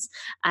designers,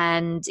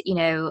 and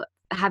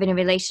having a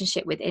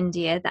relationship with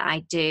India that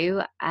I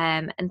do,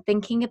 and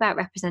thinking about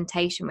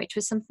representation, which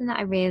was something that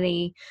I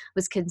really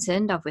was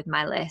concerned of with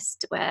my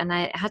list, and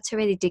I had to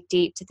really dig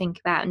deep to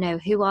think about,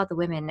 who are the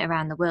women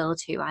around the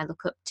world who I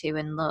look up to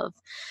and love.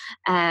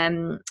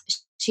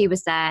 She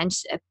was there, and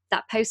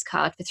that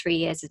postcard for 3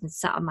 years has been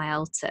sat on my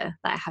altar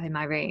that I have in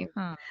my room.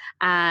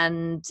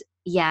 And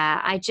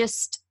I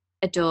just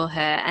adore her,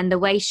 and the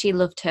way she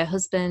loved her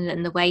husband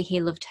and the way he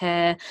loved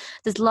her.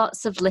 There's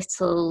lots of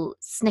little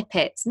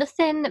snippets,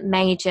 nothing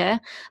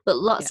major, but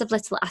lots of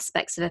little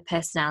aspects of her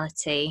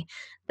personality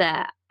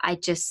that I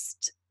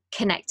just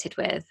connected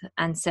with.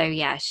 And so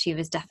she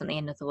was definitely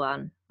another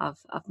one of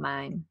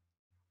mine.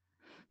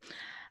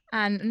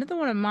 And another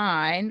one of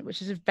mine,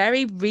 which is a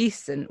very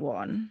recent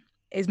one,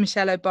 is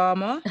Michelle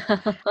Obama.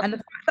 And the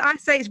fact that I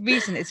say it's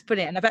recent, it's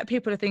funny. And I bet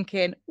people are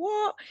thinking,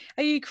 what?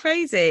 Are you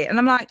crazy? And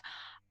I'm like,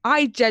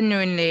 I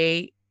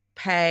genuinely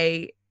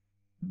pay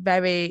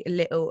very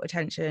little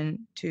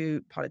attention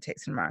to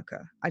politics in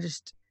America. I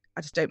just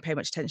don't pay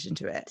much attention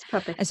to it.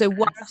 And so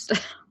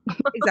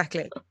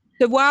exactly.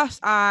 So whilst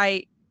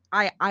I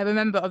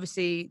remember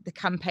obviously the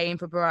campaign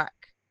for Barack,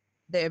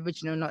 the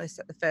original, not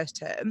the first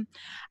term,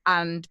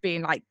 and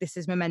being like, this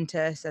is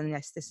momentous, and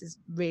yes, this is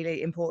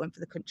really important for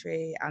the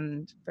country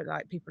and for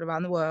like people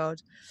around the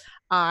world.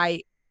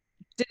 I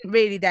didn't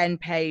really then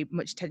pay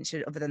much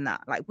attention other than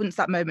that. Like once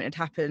that moment had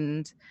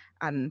happened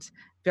and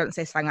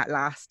Beyoncé sang at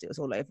last, it was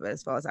all over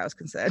as far as I was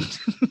concerned.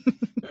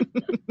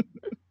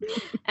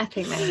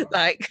 Epic moment.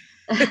 Like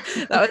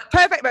that was a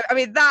perfect moment. I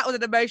mean, that was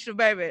an emotional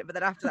moment, but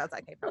then after that I was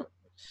like, okay, fine.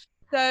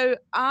 So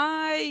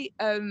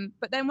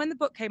but then when the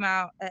book came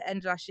out at the end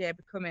of last year,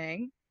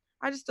 Becoming,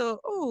 I just thought,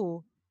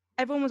 oh,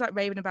 everyone was like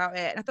raving about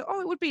it. And I thought,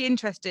 oh, it would be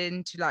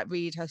interesting to like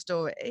read her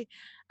story.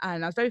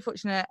 And I was very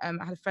fortunate. I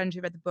had a friend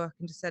who read the book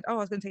and just said, oh, I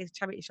was going to take it to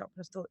charity shop.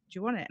 And I just thought, do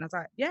you want it? And I was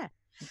like, yeah.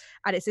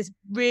 And it's this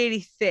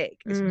really thick,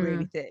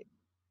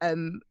 a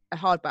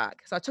hardback.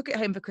 So I took it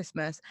home for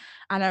Christmas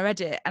and I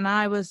read it and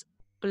I was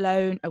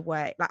blown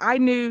away. Like I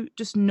knew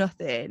just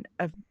nothing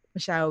of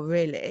Michelle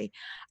really.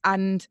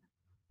 And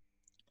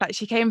like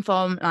she came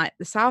from like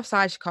the South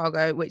Side of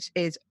Chicago, which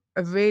is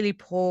a really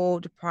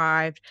poor,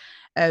 deprived,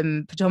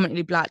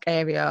 predominantly Black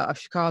area of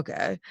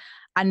Chicago,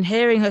 and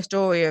hearing her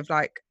story of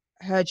like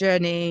her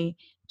journey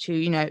to,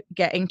 you know,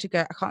 getting to go,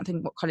 I can't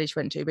think what college she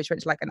went to, but she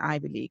went to like an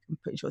Ivy League, I'm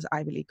pretty sure it was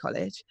Ivy League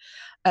college,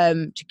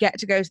 to get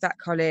to go to that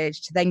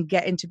college, to then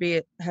get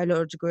into her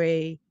law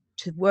degree,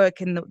 to work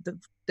in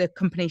the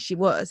company she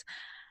was,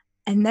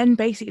 and then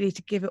basically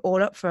to give it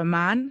all up for a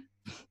man.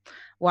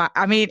 Wow.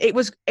 I mean, it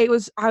was,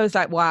 I was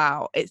like,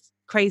 wow, it's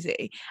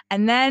crazy.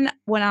 And then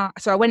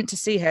I went to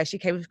see her, she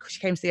came to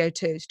the O2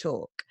 to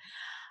talk.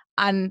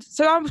 And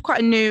so I was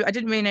quite new, I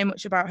didn't really know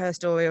much about her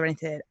story or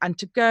anything. And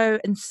to go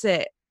and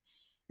sit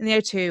in the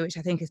O2, which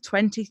I think is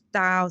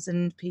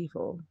 20,000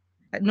 people,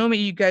 like normally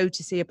you go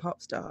to see a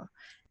pop star,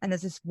 and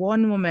there's this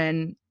one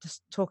woman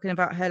just talking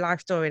about her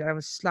life story. And I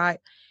was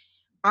like,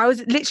 I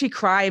was literally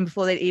crying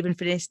before they'd even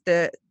finished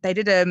they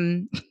did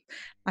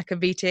like a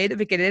VT at the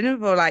beginning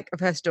of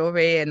her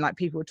story, and like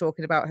people were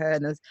talking about her,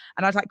 and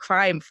I was like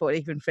crying before it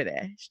even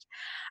finished.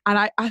 And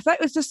I thought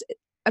it was just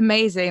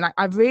amazing. Like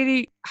I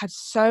really had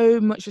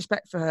so much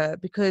respect for her,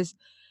 because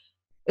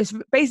it's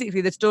basically,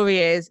 the story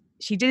is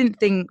she didn't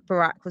think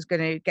Barack was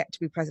going to get to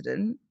be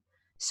president.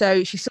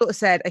 So she sort of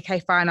said, okay,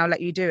 fine, I'll let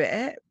you do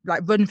it,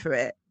 like run for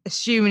it,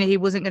 assuming he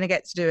wasn't going to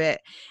get to do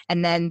it.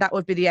 And then that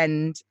would be the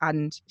end,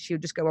 and she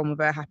would just go on with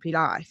her happy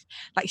life.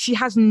 Like she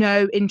has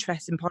no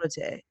interest in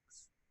politics.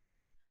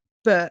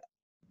 But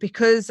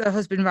because her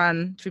husband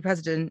ran to be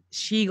president,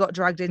 she got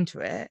dragged into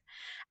it.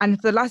 And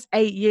for the last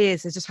 8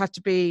 years, there's just had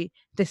to be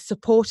this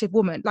supportive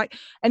woman. Like,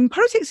 and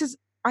politics is,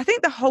 I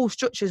think the whole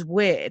structure is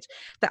weird,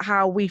 that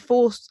how we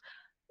force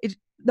it,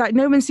 like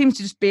no one seems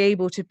to just be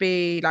able to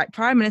be like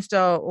prime minister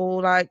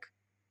or like,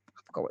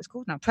 I forgot what it's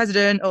called now,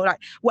 president, or like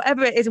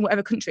whatever it is in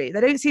whatever country. They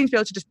don't seem to be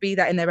able to just be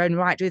that in their own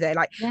right, do they?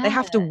 Like they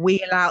have to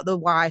wheel out the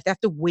wife, they have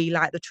to wheel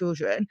out the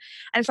children.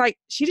 And it's like,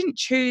 she didn't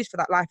choose for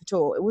that life at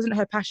all. It wasn't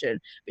her passion,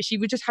 but she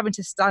was just having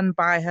to stand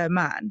by her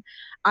man.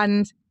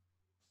 And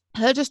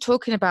her just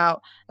talking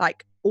about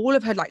like all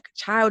of her like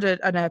childhood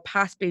and her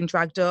past being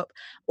dragged up,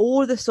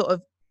 all the sort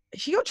of,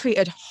 she got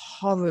treated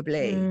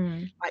horribly,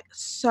 like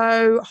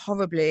so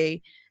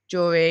horribly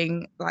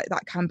during like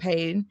that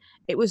campaign.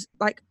 It was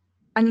like,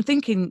 I'm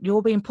thinking,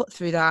 you're being put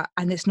through that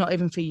and it's not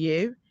even for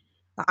you.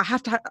 Like, I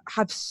have to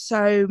have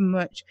so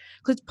much,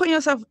 because putting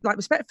yourself, like,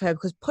 respect for her,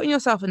 because putting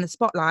yourself in the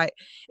spotlight,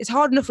 it's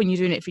hard enough when you're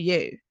doing it for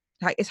you.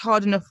 Like it's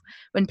hard enough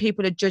when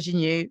people are judging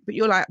you, but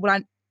you're like,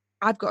 well,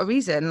 I've got a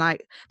reason,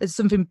 like there's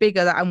something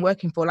bigger that I'm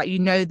working for, like, you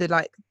know,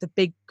 the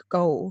big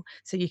goal,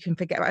 so you can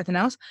forget about everything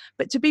else.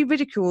 But to be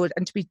ridiculed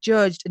and to be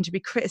judged and to be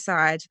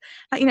criticized,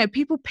 like, you know,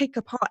 people pick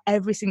apart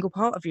every single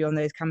part of you on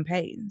those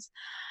campaigns.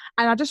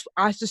 And it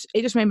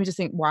just made me just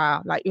think,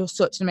 wow, like you're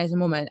such an amazing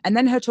woman. And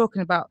then her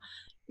talking about,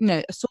 you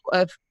know, sort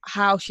of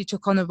how she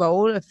took on the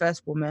role of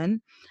first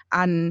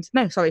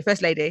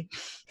lady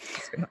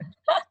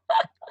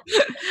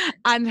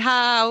and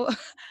how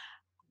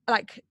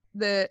like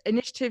the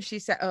initiative she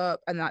set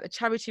up and like the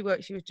charity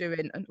work she was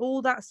doing and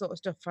all that sort of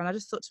stuff. And I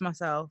just thought to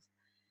myself,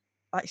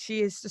 like,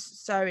 she is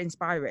just so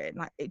inspiring.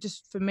 Like, it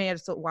just, for me, I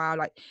just thought, wow,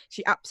 like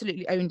she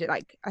absolutely owned it.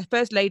 Like a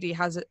first lady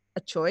has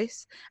a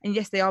choice, and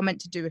yes, they are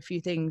meant to do a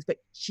few things, but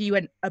she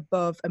went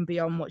above and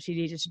beyond what she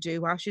needed to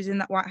do while she was in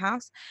that White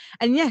House.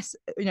 And yes,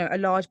 you know, a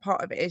large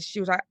part of it is she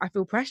was like, I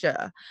feel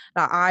pressure.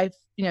 Like I've,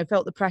 you know,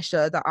 felt the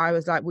pressure that I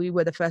was like, we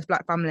were the first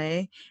Black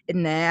family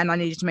in there, and I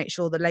needed to make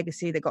sure the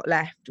legacy that got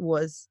left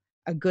was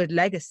a good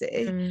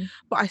legacy.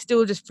 But I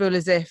still just feel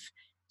as if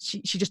she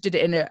just did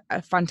it in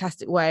a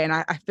fantastic way. And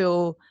I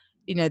feel,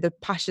 you know, the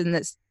passion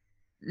that's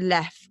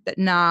left, that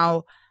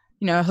now,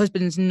 you know, her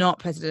husband's not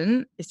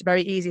president, it's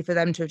very easy for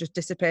them to have just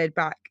disappeared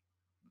back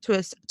to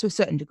a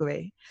certain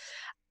degree.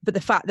 But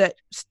the fact that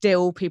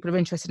still people are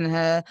interested in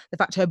her, the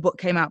fact her book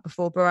came out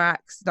before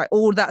Barack's, like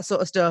all that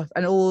sort of stuff,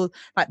 and all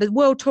like the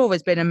world tour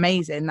has been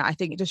amazing. That I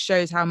think it just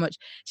shows how much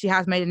she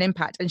has made an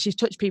impact, and she's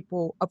touched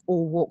people of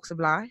all walks of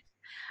life.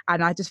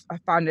 And I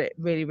found it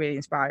really, really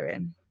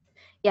inspiring.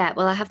 Yeah,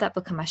 well, I have that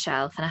book on my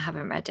shelf and I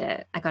haven't read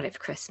it. I got it for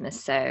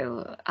Christmas,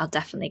 so I'll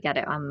definitely get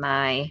it on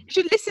my... You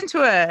should listen to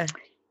her.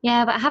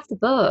 Yeah, but I have the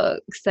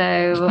book,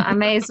 so I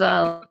may as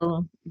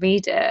well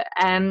read it.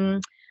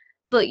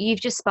 But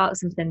you've just sparked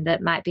something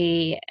that might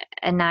be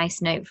a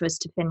nice note for us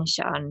to finish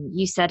on.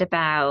 You said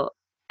about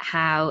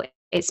how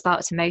it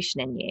sparked emotion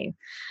in you.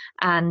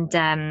 And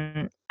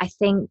I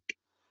think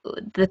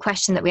the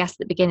question that we asked at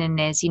the beginning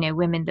is,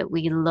 women that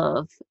we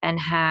love, and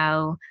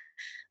how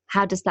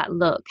does that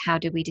look? How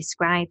do we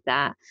describe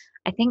that?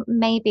 I think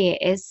maybe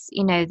it is,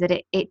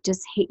 that it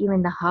does hit you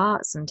in the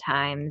heart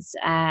sometimes.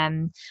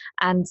 And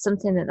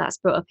something that's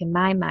brought up in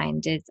my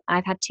mind is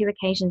I've had 2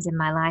 occasions in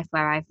my life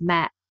where I've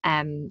met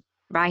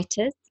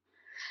writers.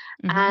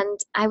 And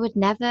I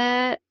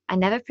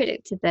never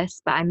predicted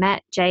this, but I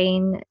met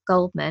Jane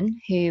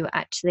Goldman, who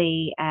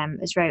actually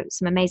has wrote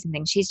some amazing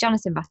things. She's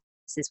Jonathan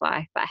Ross's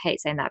wife, but I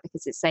hate saying that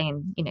because it's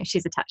saying,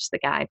 she's attached to the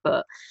guy.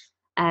 But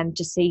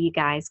just so you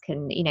guys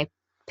can,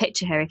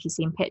 picture her if you've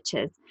seen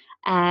pictures.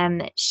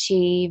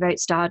 She wrote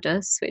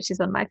Stardust, which is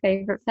one of my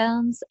favourite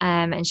films,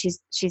 and she's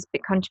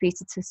been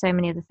contributed to so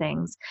many other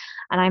things.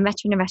 And I met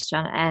her in a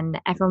restaurant, and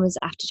everyone was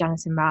after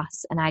Jonathan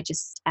Ross, and I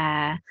just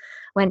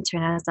went to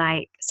her and I was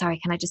like, sorry,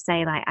 can I just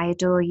say, like, I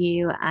adore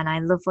you and I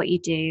love what you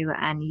do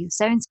and you're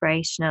so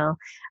inspirational.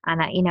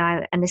 And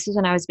and this was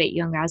when I was a bit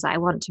younger. I was like, I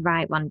want to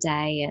write one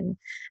day. And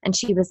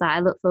she was like, I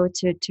look forward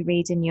to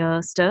reading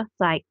your stuff,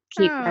 like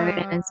keep going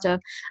and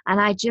stuff. And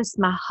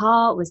my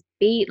heart was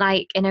beat,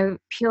 like, in a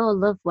pure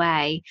love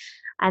way.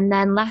 And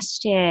then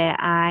last year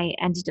I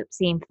ended up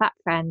seeing Fat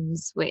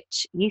Friends,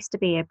 which used to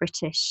be a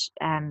British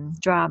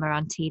drama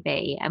on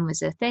TV and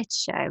was a theatre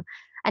show.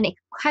 And it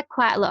had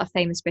quite a lot of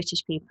famous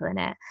British people in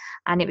it.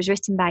 And it was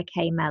written by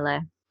Kay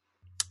Mellor.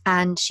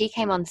 And she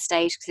came on the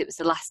stage because it was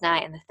the last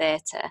night in the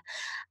theatre.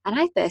 And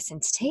I burst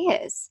into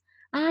tears.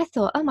 And I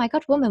thought, oh my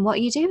God, woman, what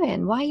are you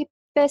doing? Why are you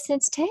bursting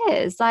into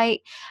tears?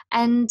 Like,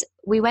 and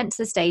we went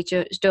to the stage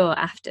door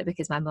after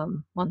because my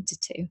mum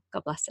wanted to,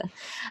 God bless her.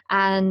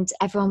 And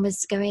everyone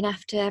was going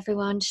after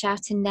everyone,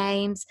 shouting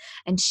names.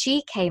 And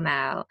she came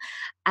out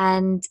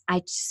and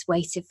I just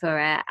waited for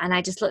her. And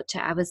I just looked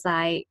at her, I was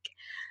like,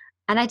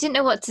 and I didn't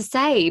know what to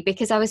say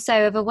because I was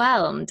so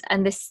overwhelmed.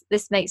 And this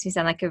makes me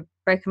sound like a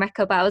broken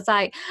record, but I was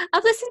like,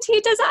 I've listened to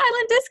your Desert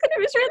Island Disc and it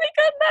was really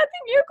good and I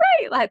think you're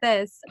great, like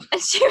this.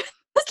 And she was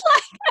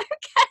like,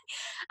 okay.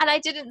 And I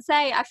didn't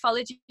say, I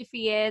followed you for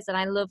years and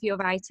I love your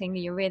writing.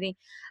 You're really,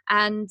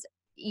 and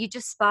you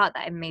just sparked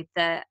that in me,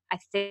 that I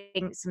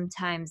think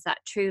sometimes that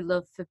true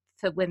love for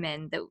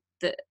women that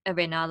are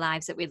in our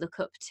lives that we look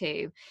up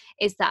to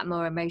is that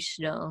more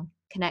emotional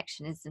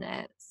connection, isn't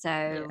it?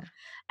 So,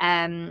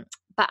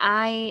 but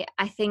I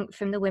think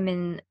from the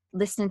women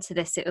listening to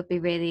this, it would be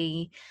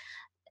really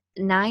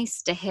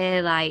nice to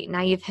hear, like,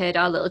 now you've heard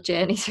our little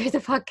journey through the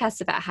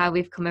podcast about how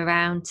we've come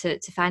around to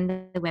find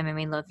the women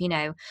we love.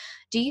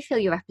 Do you feel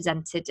you're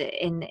represented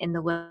in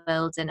the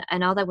world, and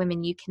are there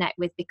women you connect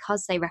with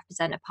because they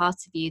represent a part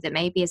of you that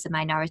maybe is a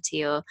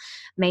minority, or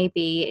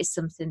maybe is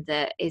something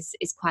that is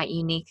quite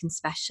unique and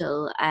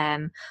special,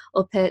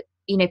 or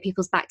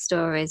people's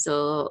backstories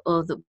or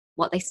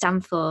what they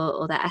stand for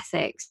or their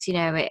ethics?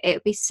 It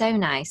would be so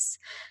nice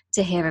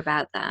to hear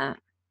about that.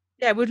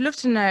 Yeah, we'd love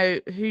to know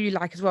who you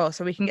like as well,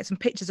 so we can get some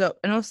pictures up,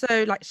 and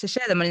also like to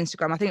share them on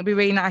Instagram. I think it'd be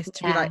really nice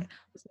to be like,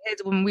 here's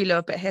a woman we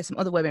love, but here's some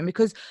other women.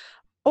 Because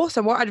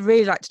also what I'd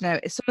really like to know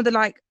is some of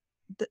the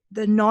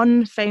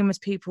non-famous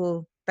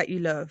people that you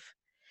love,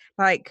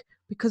 like,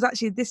 because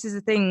actually this is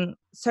the thing,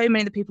 so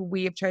many of the people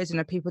we have chosen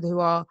are people who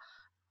are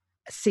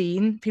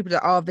seen, people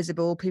that are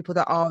visible, people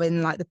that are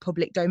in like the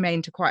public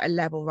domain to quite a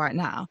level right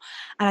now.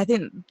 And I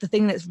think the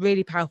thing that's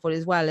really powerful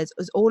as well is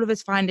all of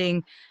us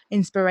finding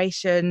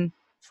inspiration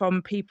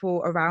from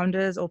people around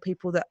us, or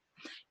people that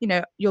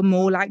you're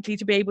more likely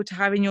to be able to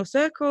have in your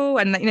circle,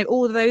 and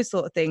all of those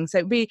sort of things. So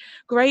it'd be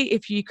great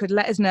if you could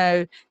let us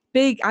know,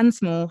 big and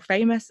small,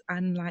 famous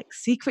and like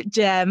secret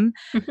gem,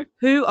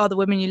 who are the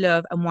women you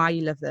love and why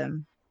you love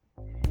them.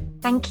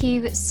 Thank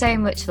you so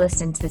much for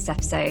listening to this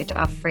episode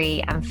of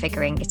Free and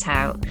Figuring It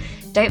Out.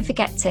 Don't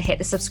forget to hit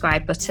the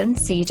subscribe button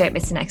so you don't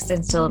miss the next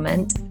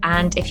instalment.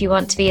 And if you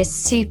want to be a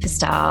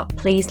superstar,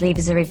 please leave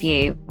us a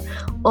review.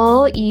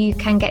 Or you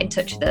can get in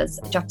touch with us.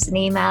 Drop us an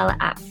email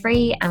at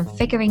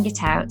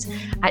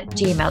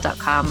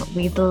freeandfiguringitout@gmail.com.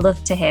 We'd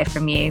love to hear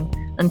from you.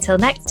 Until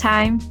next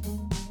time.